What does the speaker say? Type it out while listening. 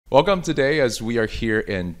Welcome today as we are here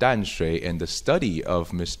in Danshui in the study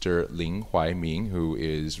of Mr. Lin Hwai-min, who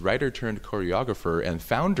is writer turned choreographer and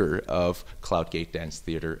founder of Cloudgate Dance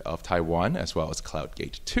Theater of Taiwan, as well as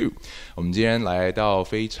Cloudgate 2. 我们今天来到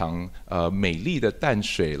非常美丽的淡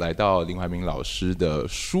水，来到林怀民老师的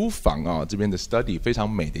书房啊，这边的 study 非常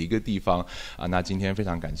美的一个地方啊。那今天非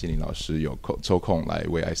常感谢林老师有抽空来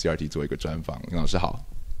为 ICRT 做一个专访。林老师好。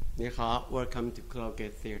你好 welcome to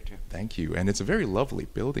Cloudgate Theater. Thank you, and it's a very lovely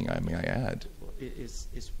building, may I add.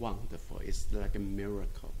 It's wonderful. It's like a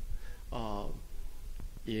miracle.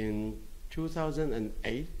 In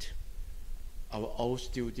 2008, our old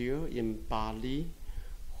studio in Bali,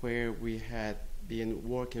 where we had been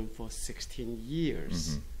working for 16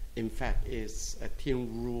 years, in fact, it's a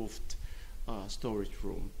tin-roofed storage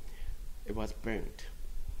room. It was burnt.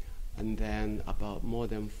 And then about more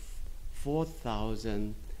than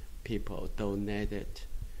 4,000 people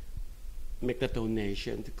make the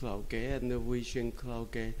donation to Cloudgate, and the vision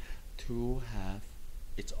Cloudgate to have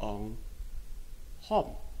its own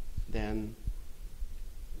home. Then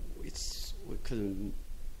we couldn't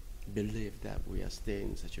believe that we are staying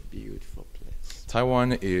in such a beautiful place.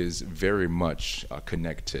 Taiwan is very much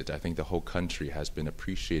connected. I think the whole country has been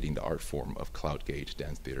appreciating the art form of Cloudgate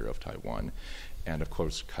Dance Theater of Taiwan. And of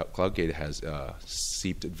course, Cloudgate has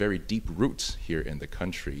seeped very deep roots here in the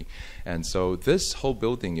country. And so this whole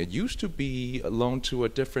building, it used to be loaned to a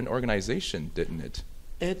different organization, didn't it?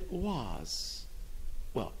 It was.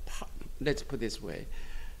 Well, let's put it this way.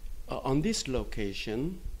 On this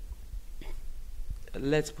location,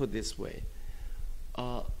 let's put it this way.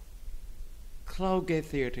 Cloudgate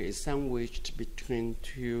Theater is sandwiched between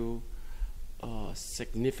two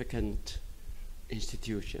significant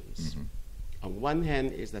institutions. On one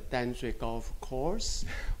hand is the Danshui Golf Course,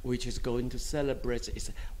 which is going to celebrate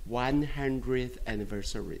its 100th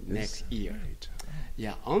anniversary next year. Right.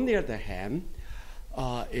 Yeah. On the other hand,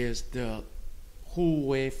 is the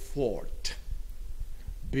Hue Fort,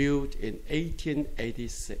 built in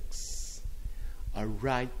 1886,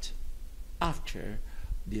 right after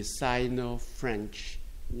the Sino-French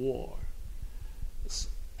War.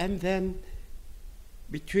 And then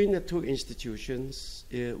between the two institutions,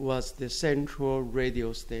 it was the central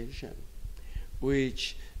radio station,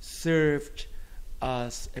 which served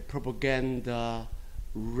as a propaganda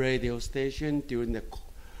radio station during the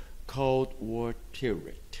Cold War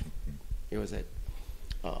period. It was a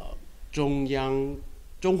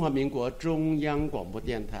中华民国中央广播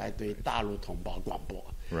电台对大陆同胞广播.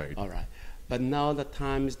 Right. All right. But now the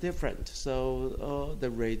time is different, so the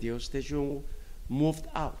radio station moved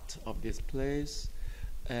out of this place.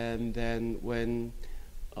 And then when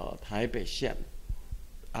Taipei Xian,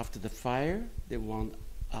 after the fire, they want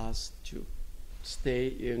us to stay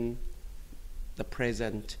in the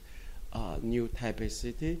present new Taipei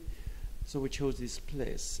city. So we chose this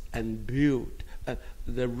place and built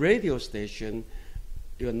the radio station.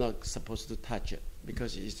 You're not supposed to touch it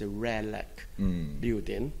because it's a relic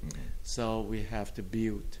building. So we have to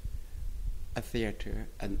build a theater,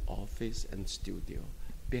 an office, and studio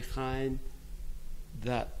behind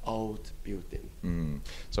that old building.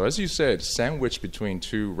 So as you said, sandwiched between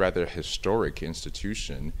two rather historic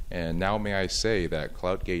institutions, and now may I say that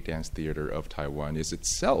Cloudgate Dance Theater of Taiwan is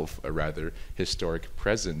itself a rather historic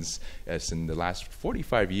presence, as in the last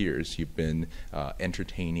 45 years you've been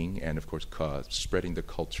entertaining and of course spreading the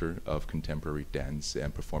culture of contemporary dance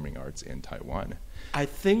and performing arts in Taiwan. I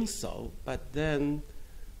think so, but then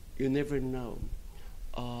you never know.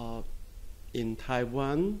 In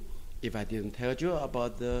Taiwan, if I didn't tell you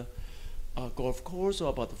about the golf course or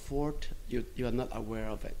about the fort, you are not aware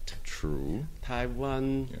of it. True.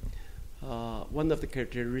 Taiwan, one of the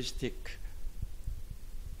characteristics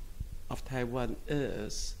of Taiwan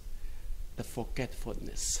is the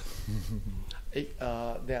forgetfulness.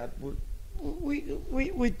 That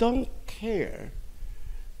we don't care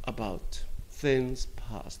about things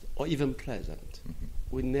past or even present.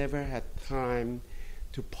 We never had time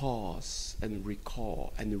to pause and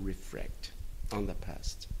recall and reflect on the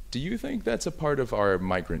past. Do you think that's a part of our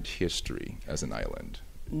migrant history as an island?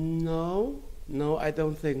 No, I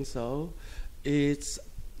don't think so. It's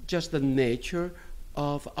just the nature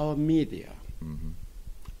of our media.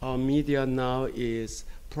 Our media now is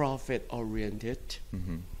profit-oriented.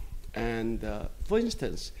 And for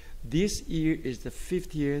instance, this year is the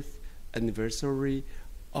 50th anniversary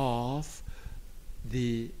of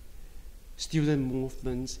the student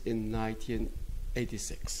movements in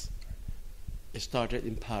 1986. It started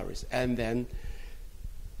in Paris and then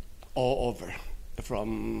all over,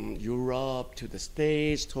 from Europe to the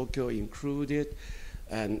States, Tokyo included,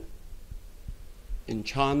 and in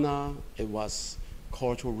China it was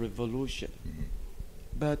Cultural Revolution.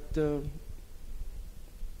 But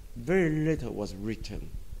very little was written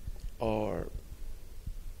or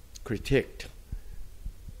critiqued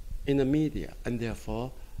in the media, and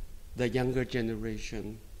therefore the younger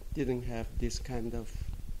generation didn't have this kind of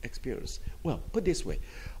experience. Well, put this way,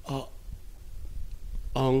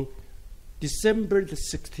 on December the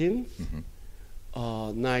 16th,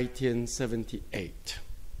 1978,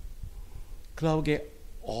 Cloudgate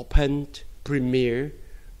opened, premiere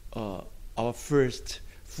our first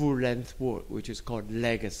full-length work, which is called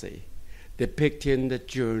Legacy, depicting the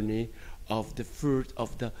journey of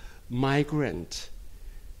the migrant,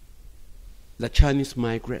 the Chinese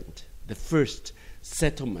migrant, the first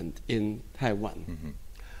settlement in Taiwan.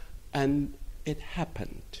 And it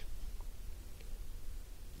happened.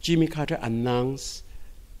 Jimmy Carter announced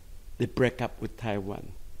the breakup with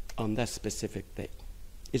Taiwan on that specific day.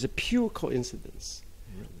 It's a pure coincidence.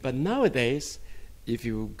 Really? But nowadays, if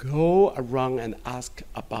you go around and ask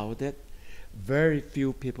about it, very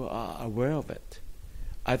few people are aware of it.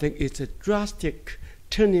 I think it's a drastic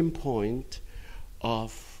turning point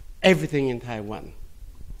of everything in Taiwan,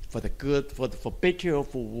 for the good, for better or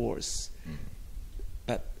for worse.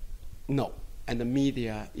 But no, and the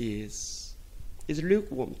media is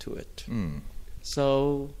lukewarm to it.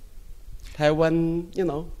 So Taiwan,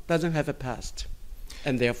 doesn't have a past,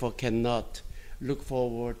 and therefore cannot look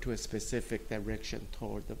forward to a specific direction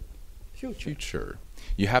toward the future.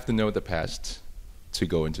 You have to know the past to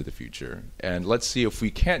go into the future. And let's see if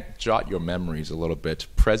we can't jot your memories a little bit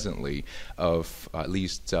presently of at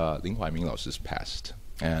least Lin Hwai-min Lao's past.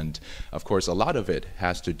 And of course, a lot of it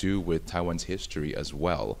has to do with Taiwan's history as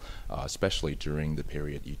well, especially during the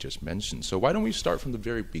period you just mentioned. So why don't we start from the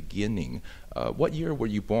very beginning? What year were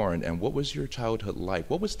you born, and what was your childhood like?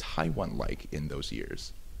 What was Taiwan like in those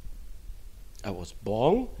years? I was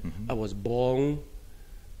born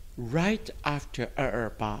right after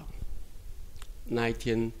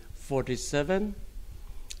 1947.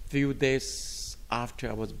 Few days after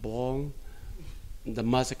I was born, the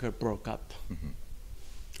massacre broke up.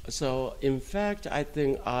 So, in fact, I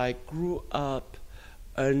think I grew up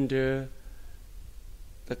under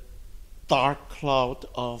the dark cloud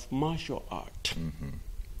of martial art.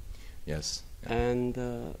 Yes. And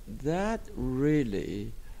that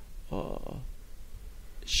really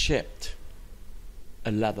shaped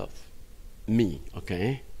a lot of me,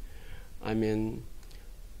 okay? I mean,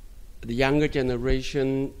 the younger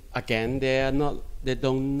generation, again, they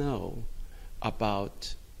don't know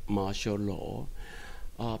about martial law.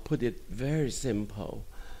 Put it very simple.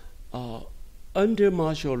 Under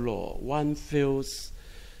martial law, one feels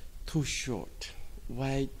too short.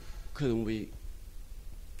 Why couldn't we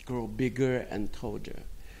grow bigger and taller?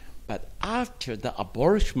 But after the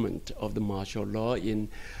abolishment of the martial law in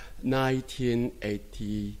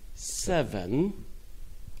 1987,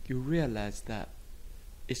 you realize that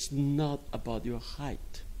it's not about your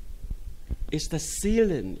height. It's the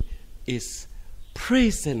ceiling is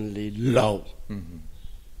presently low.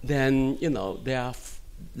 Then,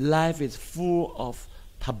 life is full of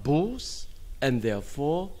taboos, and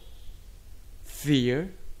therefore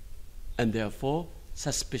fear, and therefore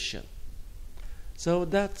suspicion. So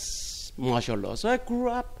that's martial law. So I grew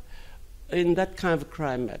up in that kind of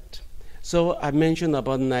climate. So I mentioned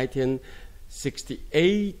about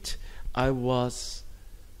 1968, I was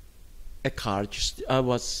a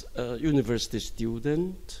university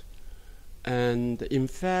student. And in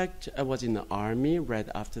fact, I was in the army right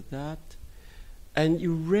after that. And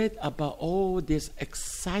you read about all these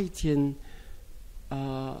exciting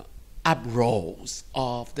uproars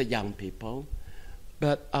of the young people.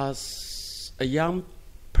 But as a young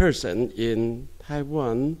person in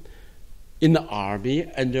Taiwan, in the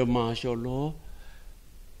army, under martial law,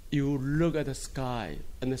 you look at the sky,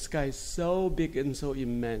 and the sky is so big and so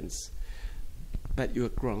immense, but you're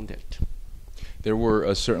grounded. There were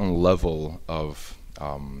a certain level of,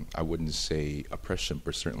 I wouldn't say oppression,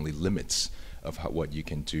 but certainly limits of what you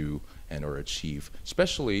can do or achieve,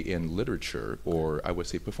 especially in literature or, I would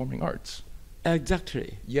say, performing arts.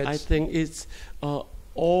 Exactly. Yet, I think it's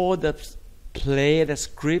all the play, the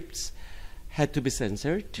scripts had to be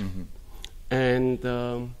censored. And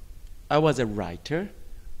I was a writer,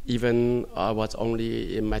 even I was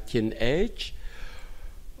only in my teen age.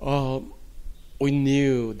 We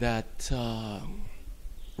knew that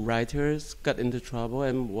writers got into trouble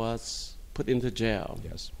and was put into jail.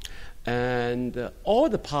 Yes. And all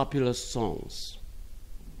the popular songs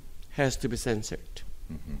has to be censored.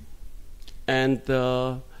 And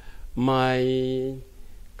my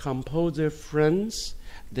composer friends,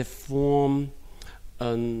 they form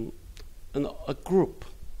a group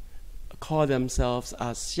call themselves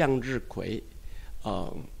as 向日葵,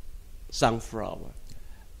 sunflower.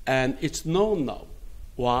 And it's no.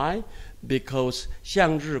 Why? Because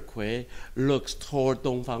向日葵 looks toward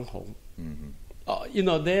东方红.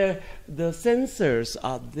 The sensors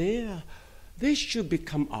are there. They should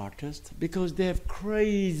become artists because they have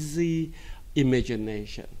crazy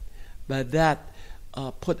imagination. But that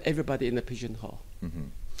put everybody in a pigeonhole.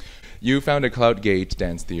 You founded Cloudgate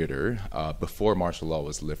Dance Theater before martial law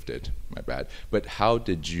was lifted. My bad. But how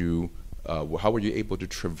were you able to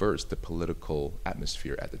traverse the political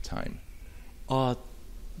atmosphere at the time?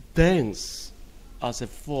 Dance as a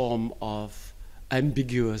form of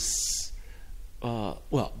ambiguous.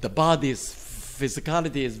 The body's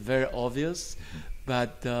physicality is very obvious,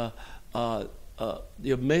 but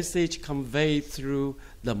your message conveyed through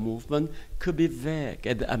the movement could be vague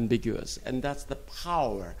and ambiguous, and that's the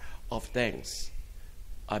power of dance.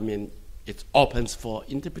 I mean, it opens for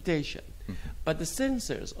interpretation, but the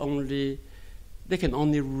censors they can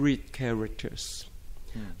only read characters.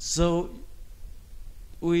 So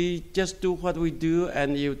we just do what we do,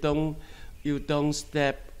 and you don't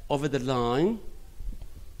step over the line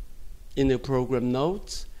in the program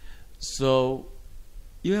notes. So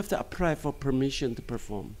you have to apply for permission to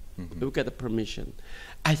perform. You get the permission.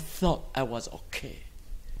 I thought I was okay.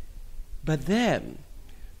 But then,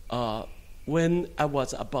 when I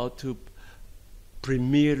was about to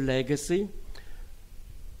premiere Legacy,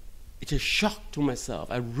 it's a shock to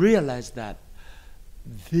myself. I realized that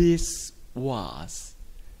this was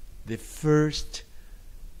the first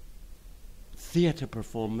theater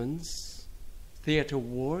performance, theater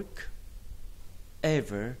work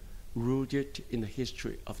ever rooted in the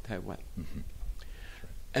history of Taiwan.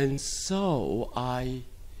 And so I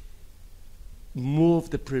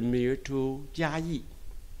moved the premiere to Jiayi,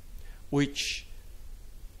 which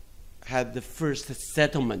had the first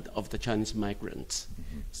settlement of the Chinese migrants.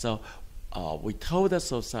 So we told the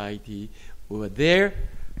society we were there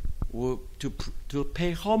to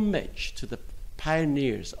pay homage to the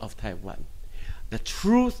pioneers of Taiwan. The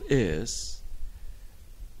truth is,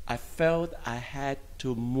 I felt I had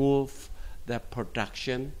to move the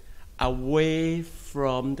production away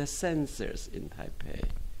from the censors in Taipei.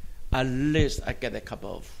 At least I get a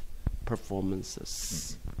couple of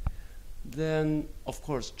performances. Then, of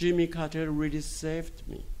course, Jimmy Carter really saved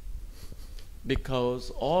me, because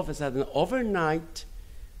all of a sudden, overnight,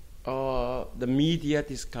 the media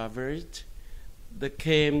discovered, the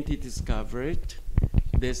KMT discovered.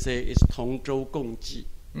 They say it's 同舟共济.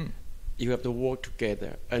 You have to work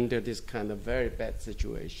together under this kind of very bad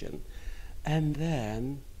situation. And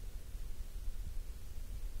then,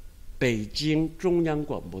 Beijing 中央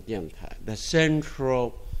广播电台, the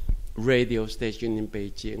central radio station in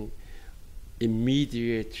Beijing,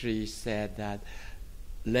 immediately said that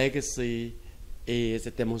Legacy is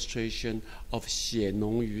a demonstration of 血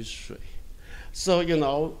浓于水. So,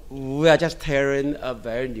 we are just telling a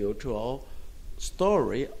very neutral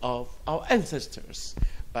story of our ancestors.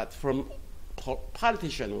 But from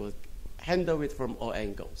politicians will handle it from all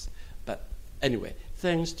angles. But anyway,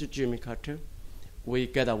 thanks to Jimmy Carter, we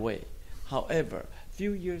got away. However, a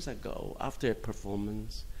few years ago, after a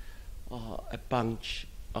performance, a bunch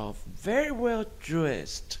of very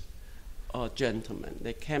well-dressed gentlemen,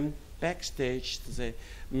 they came backstage to say,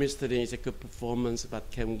 Mr. Lin, it's a good performance, but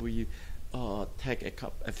can we take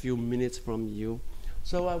a few minutes from you?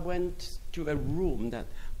 So I went to a room that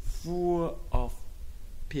full of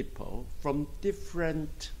people from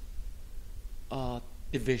different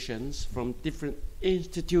divisions, from different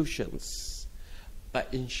institutions, but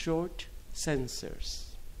in short,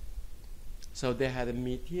 censors. So they had a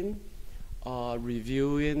meeting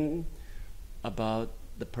reviewing about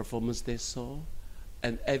the performance they saw,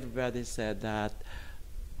 and everybody said that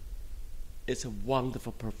it's a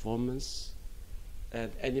wonderful performance,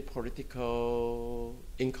 and any politically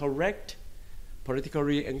incorrect,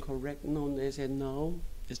 no, they said no,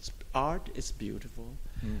 it's art, it's beautiful.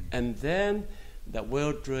 And then the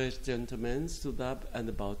well-dressed gentleman stood up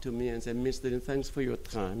and bowed to me and said, Mr. Lin, thanks for your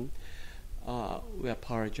time. We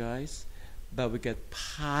apologize, but we get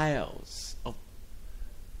piles of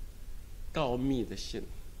告密的信.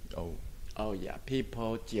 Oh yeah,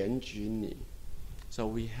 people 检举你. So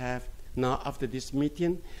we have, now after this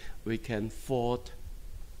meeting, we can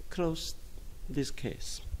close this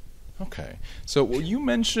case. Okay. So you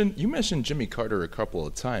mentioned Jimmy Carter a couple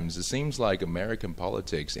of times. It seems like American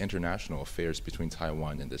politics, international affairs between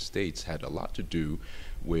Taiwan and the States had a lot to do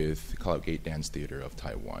with Cloudgate Dance Theater of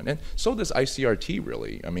Taiwan. And so does ICRT,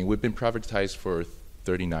 really. I mean, we've been privatized for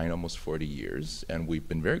 39, almost 40 years, and we've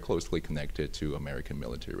been very closely connected to American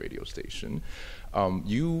military radio station.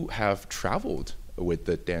 You have traveled with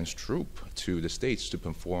the dance troupe to the States to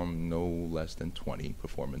perform no less than 20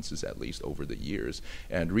 performances at least over the years,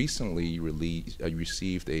 and recently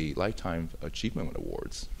received a Lifetime Achievement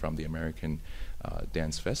Awards from the American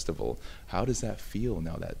Dance Festival. How does that feel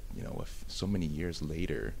now that, so many years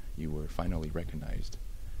later you were finally recognized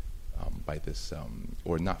by this,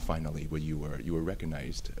 or not finally, but you were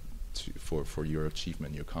recognized for your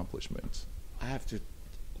achievement, your accomplishments? I have to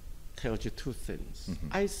tell you two things.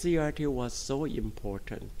 ICRT was so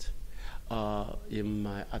important in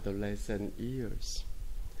my adolescent years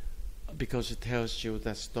because it tells you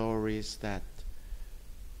the stories that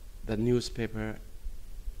the newspaper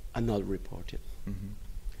are not reported.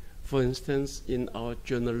 For instance, in our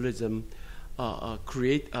journalism,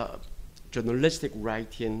 journalistic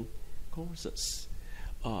writing courses,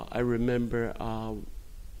 I remember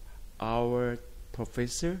our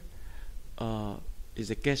professor is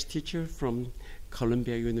a guest teacher from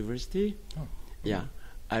Columbia University. Yeah,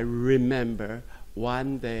 I remember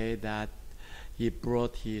one day that he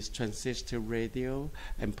brought his transistor radio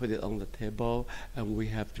and put it on the table, and we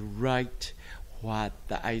have to write what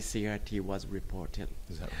the ICRT was reporting.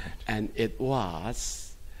 Is that right? And it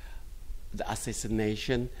was the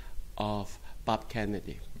assassination of Bob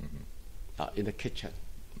Kennedy in the kitchen.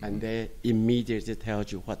 And they immediately tell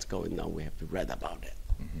you what's going on. We have to read about it.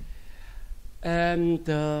 And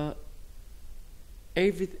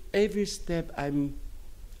every step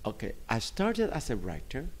I started as a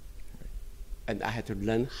writer, and I had to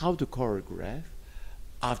learn how to choreograph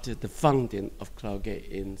after the founding of Cloudgate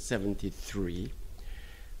in 1973.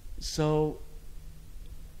 So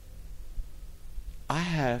I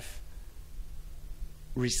have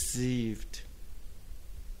received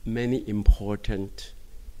many important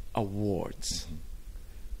awards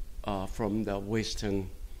from the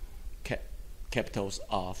Western capitals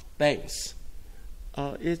of dance.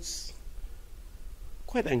 It's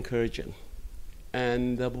quite encouraging.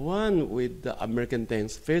 And the one with the American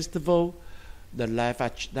Dance Festival, the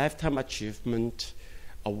Lifetime Achievement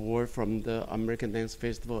Award from the American Dance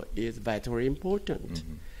Festival is very important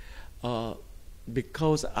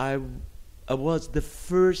because I was the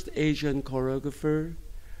first Asian choreographer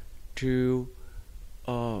to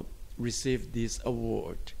receive this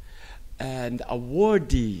award. And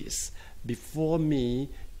awardees before me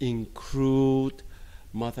include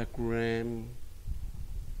Martha Graham,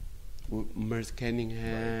 Merce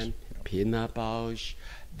Cunningham, Pina Bausch.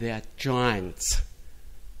 They are giants.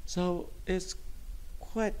 So it's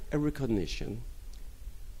quite a recognition.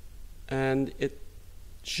 And it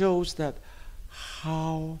shows that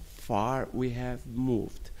how far we have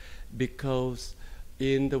moved, because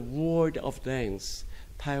in the world of dance,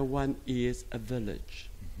 Taiwan is a village.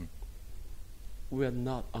 We are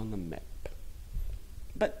not on the map.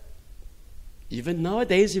 But even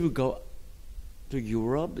nowadays, if you go to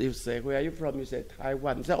Europe, you say, where are you from? You say,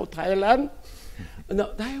 Taiwan. You say, oh, Thailand?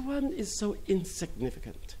 No, Taiwan is so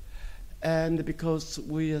insignificant. And because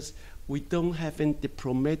we don't have any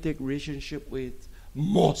diplomatic relationship with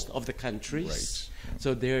most of the countries,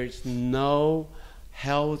 so there is no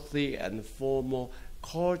healthy and formal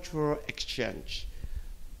cultural exchange.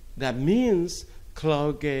 That means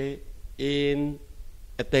Cloudgate in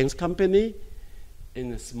a dance company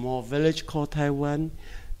in a small village called Taiwan,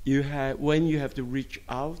 when you have to reach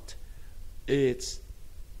out, it's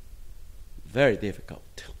very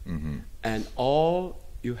difficult. And all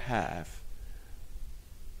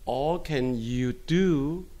can you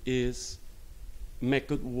do is make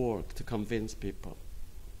good work to convince people.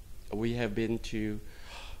 We have been to,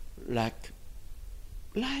 life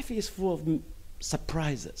is full of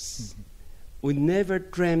surprises. We never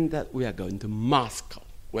dreamed that we are going to Moscow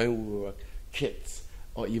when we were kids,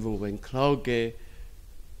 or even when Cloudgate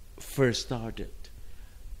first started.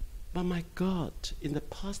 But my God, in the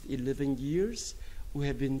past 11 years, we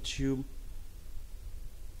have been to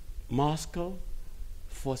Moscow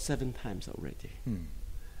for 7 times already.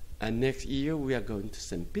 And next year, we are going to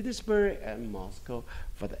St. Petersburg and Moscow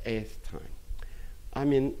for the 8th time. I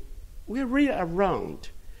mean, we're really around,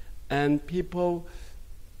 and people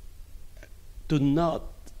are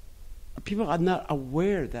not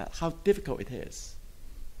aware that how difficult it is.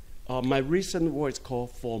 My recent work is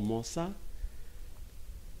called Formosa.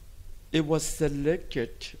 It was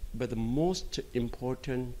selected by the most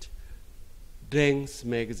important dance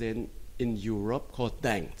magazine in Europe called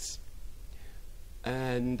Dance.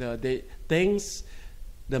 And the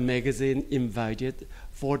magazine invited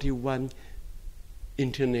 41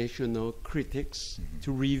 international critics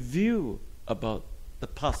to review about the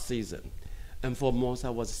past season. and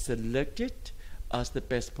Formosa was selected as the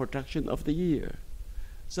best production of the year.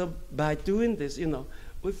 So by doing this,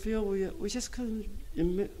 we feel we just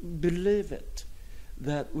couldn't believe it,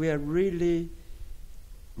 that we are really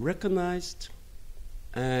recognized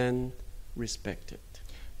and respected.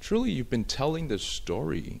 Truly, you've been telling the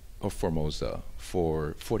story of Formosa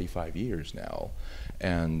for 45 years now,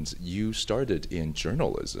 and you started in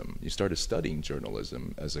journalism. You started studying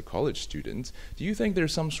journalism as a college student. Do you think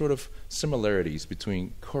there's some sort of similarities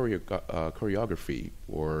between choreography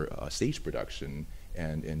or stage production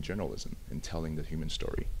and journalism in telling the human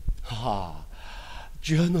story?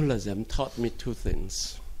 Journalism taught me two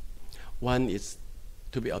things. One is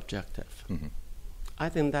to be objective. Mm-hmm. I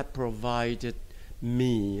think that provided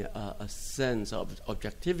me a sense of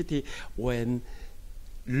objectivity when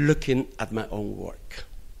looking at my own work.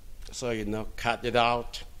 So, cut it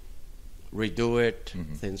out, redo it,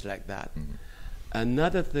 mm-hmm. things like that. Mm-hmm.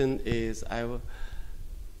 Another thing is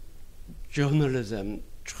journalism,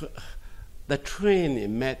 the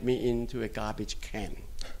training made me into a garbage can.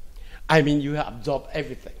 I mean, you absorb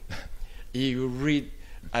everything.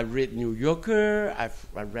 I read New Yorker, I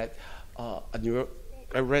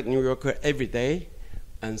read New Yorker every day,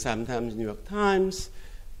 and sometimes New York Times,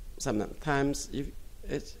 sometimes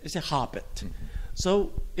it's a habit. Mm-hmm.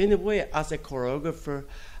 So in a way, as a choreographer,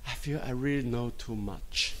 I feel I really know too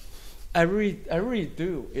much. I really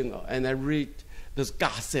do, and I read this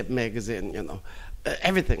gossip magazine,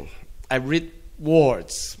 everything. I read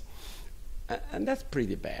words, and that's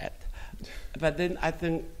pretty bad. But then I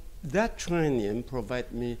think that training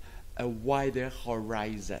provided me a wider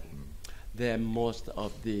horizon than most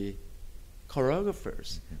of the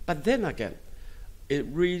choreographers. Mm-hmm. But then again, it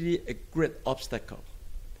really a great obstacle,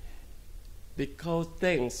 because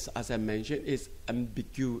things, as I mentioned, is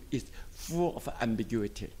full of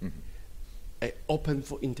ambiguity, mm-hmm. Open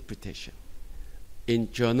for interpretation.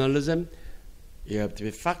 In journalism, you have to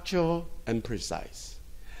be factual and precise.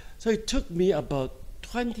 So it took me about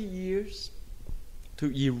 20 years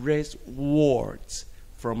to erase words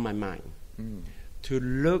from my mind, to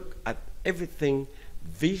look at everything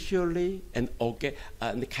visually and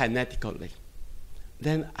kinetically.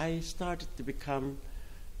 Then I started to become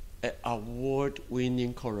an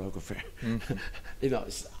award-winning choreographer.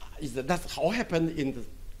 Mm-hmm. That's all happened in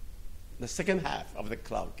the second half of the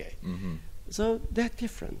Cloudgate. Mm-hmm. So they're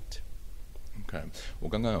different. Okay. 我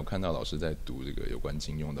刚刚有看到老师在读这个有关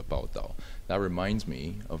金庸的报道。That reminds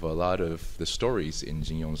me of a lot of the stories in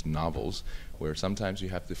Jin Yong's novels, where sometimes you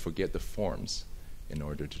have to forget the forms in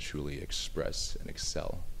order to truly express and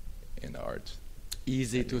excel in art.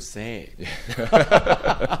 Easy to say.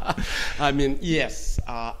 I mean, yes.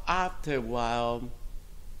 After a while,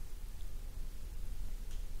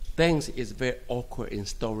 things is very awkward in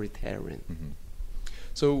storytelling. Mm-hmm.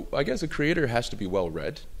 So I guess a creator has to be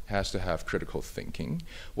well-read, has to have critical thinking.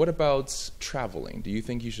 What about traveling? Do you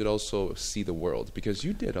think you should also see the world? Because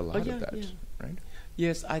you did a lot of that, right?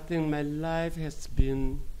 Yes, I think my life has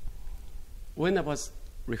been, when I was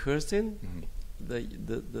rehearsing, mm-hmm.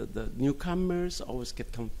 the newcomers always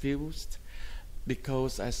get confused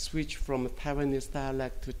because I switch from Taiwanese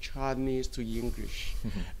dialect to Chinese to English,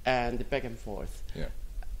 mm-hmm. and back and forth. Yeah.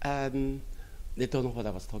 And they don't know what I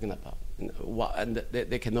was talking about, and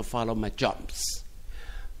they cannot follow my jumps.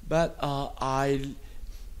 But I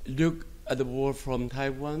look at the world from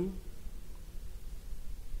Taiwan.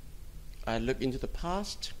 I look into the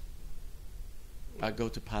past. I go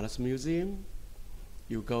to Palace Museum.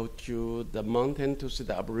 You go to the mountain to see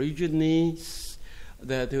the Aborigines,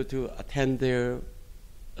 to attend their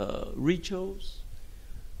rituals.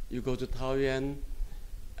 You go to Taoyuan,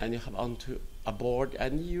 and you hop onto a board,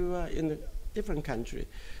 and you are in a different country.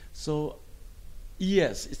 So,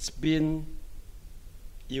 yes, it's been.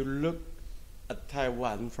 You look at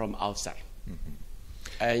Taiwan from outside, mm-hmm.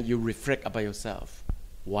 and you reflect about yourself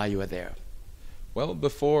while you are there. Well,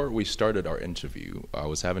 before we started our interview, I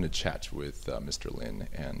was having a chat with Mr. Lin,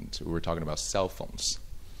 and we were talking about cell phones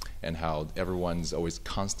and how everyone's always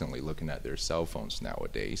constantly looking at their cell phones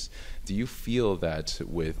nowadays. Do you feel that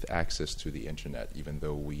with access to the internet, even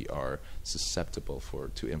though we are susceptible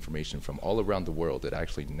to information from all around the world, it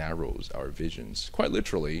actually narrows our visions, quite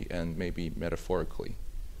literally and maybe metaphorically?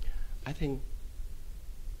 I think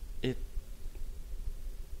it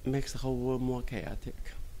makes the whole world more chaotic.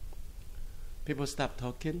 People stop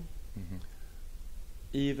talking. Mm-hmm.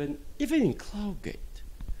 Even in Cloudgate,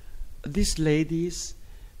 these ladies,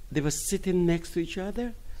 they were sitting next to each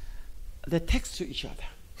other. They text to each other.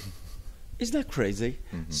 Isn't that crazy?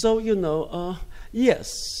 Mm-hmm. So,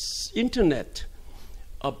 yes, internet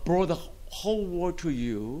brought the whole world to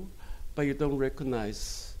you, but you don't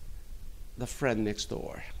recognize the friend next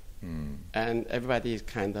door. And everybody is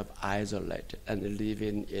kind of isolated and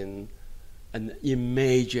living in an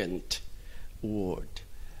imagined world.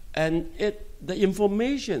 And the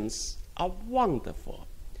informations are wonderful,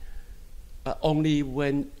 but only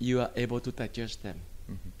when you are able to digest them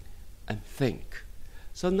and think.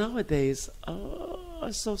 So nowadays,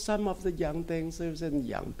 so some of the young dancers and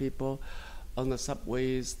young people on the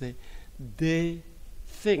subways, they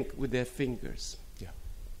think with their fingers. Yeah.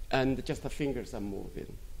 And just the fingers are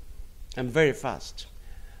moving, and very fast.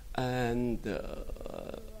 And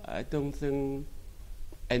I don't think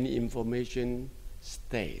any information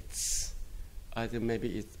stays. I think maybe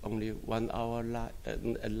it's only 1 hour.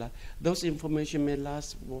 Those information may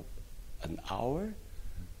last an hour,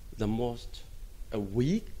 the most a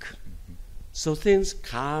week. So things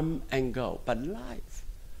come and go. But life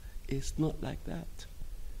is not like that.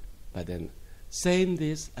 But then, saying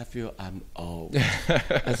this, I feel I'm old.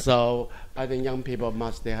 And so I think young people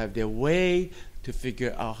they have their way to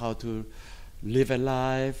figure out how to live a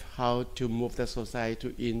life, how to move the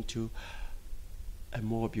society into a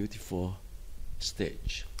more beautiful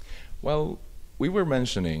stage. Well,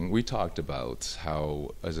 we talked about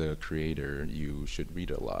how as a creator you should read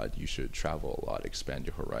a lot, you should travel a lot, expand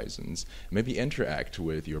your horizons, maybe interact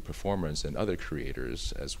with your performers and other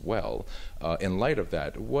creators as well. In light of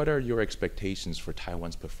that, what are your expectations for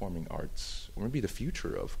Taiwan's performing arts, or maybe the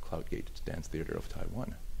future of Cloudgate Dance Theater of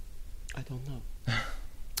Taiwan? I don't know.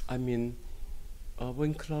 I mean,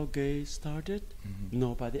 when Cloudgate started,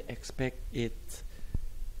 nobody expected it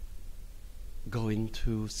going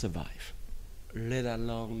to survive, let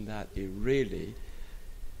alone that it really,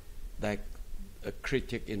 like a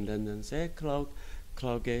critic in London said,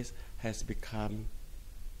 Cloudgate has become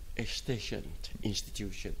a stationed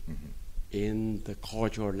institution in the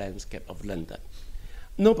cultural landscape of London.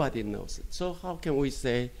 Nobody knows it. So how can we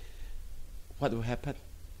say what will happen?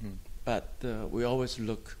 But we always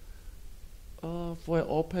look for an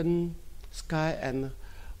open sky and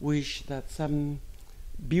wish that some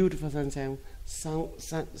beautiful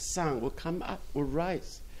sun will come up, will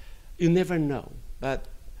rise. You never know. But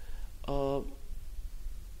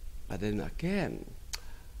then again,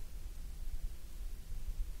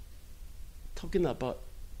 talking about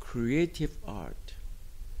creative art,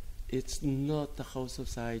 it's not the whole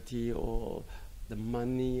society or the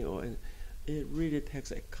money, or it really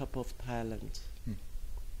takes a couple of talents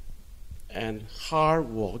and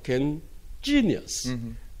hard-working genius.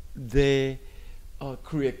 They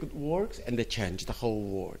create good works and they change the whole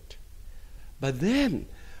world. But then,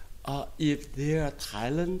 if there are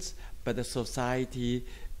talents, but the society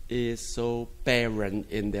is so barren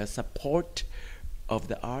in their support of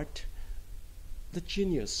the art, the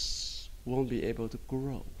genius won't be able to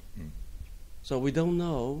grow. So we don't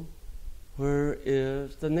know where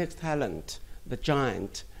is the next talent, the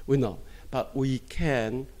giant. We know, but we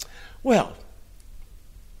can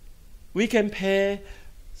pay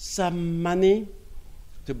some money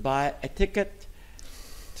to buy a ticket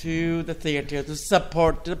to the theater to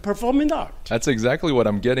support the performing art. That's exactly what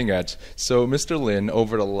I'm getting at. So, Mr. Lin,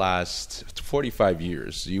 over the last 45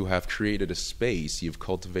 years, you have created a space, you've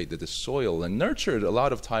cultivated the soil and nurtured a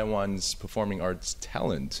lot of Taiwan's performing arts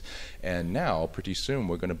talent. And now, pretty soon,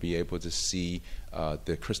 we're going to be able to see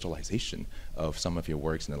the crystallization of some of your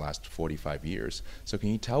works in the last 45 years. So can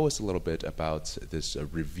you tell us a little bit about this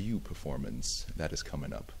review performance that is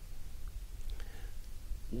coming up?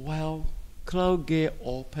 Well, Cloudgate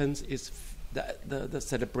opens the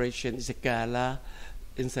celebration, is a gala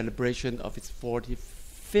in celebration of its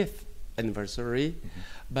 45th anniversary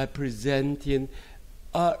by presenting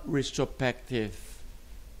a retrospective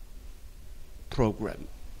program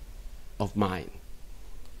of mine.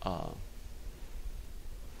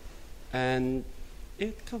 And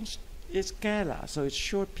it's gala, so it's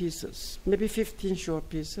short pieces, maybe 15 short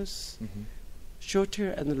pieces,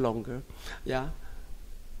 shorter and longer. Yeah,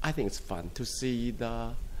 I think it's fun to see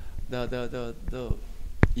the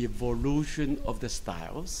evolution of the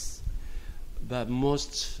styles. But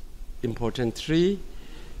most importantly,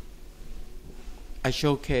 I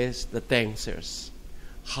showcase the dancers.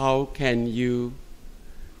 How can you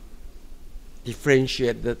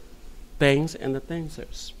differentiate the dance and the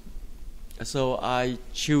dancers? So I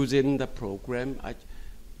choose in the program.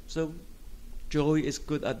 So Joey is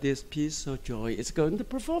good at this piece, so Joey is going to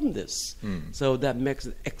perform this. So that makes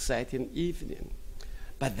it exciting evening.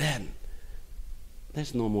 But then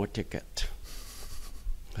there's no more ticket.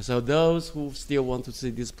 So those who still want to see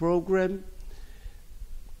this program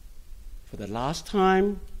for the last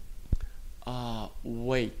time,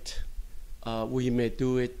 wait. We may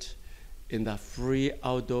do it in the free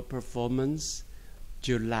outdoor performance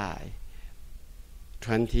July.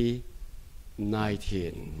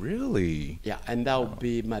 2019. Really? Yeah, and that will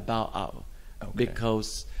be my bow out. Okay.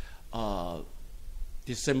 Because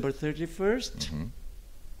December 31st,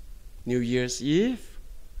 New Year's Eve,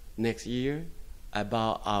 next year, I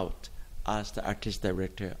bow out as the artist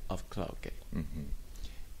director of Cloudgate.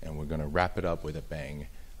 And we're going to wrap it up with a bang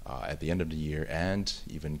at the end of the year, and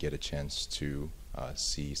even get a chance to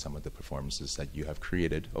see some of the performances that you have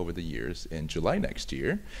created over the years in July next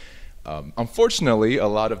year. Unfortunately, a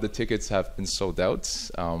lot of the tickets have been sold out.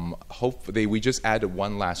 Hopefully, we just added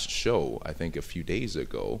one last show, I think, a few days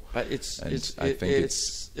ago. But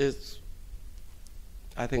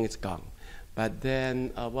I think it's gone. But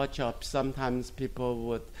then watch out. Sometimes people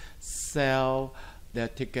would sell their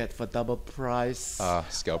ticket for double price.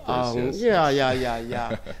 Scalpers. Yes.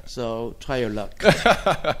 Yeah. So try your luck.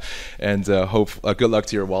 And good luck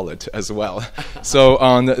to your wallet as well. So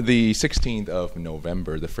on the 16th of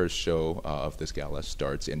November, the first show of this gala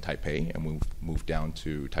starts in Taipei, and we'll move down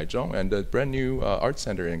to Taichung and the brand new art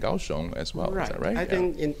center in Kaohsiung as well. Right. Is that right? I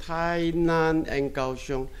think in Tainan and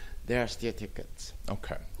Kaohsiung, there are still tickets.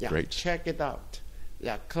 Okay, Yeah, great. check it out.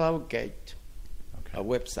 Yeah, Cloudgate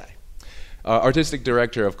website. Artistic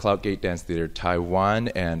director of Cloudgate Dance Theater Taiwan,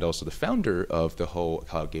 and also the founder of the whole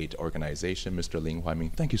Cloudgate organization, Mr. Lin Hwai-min.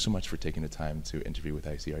 Thank you so much for taking the time to interview with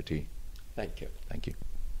ICRT. Thank you. Thank you.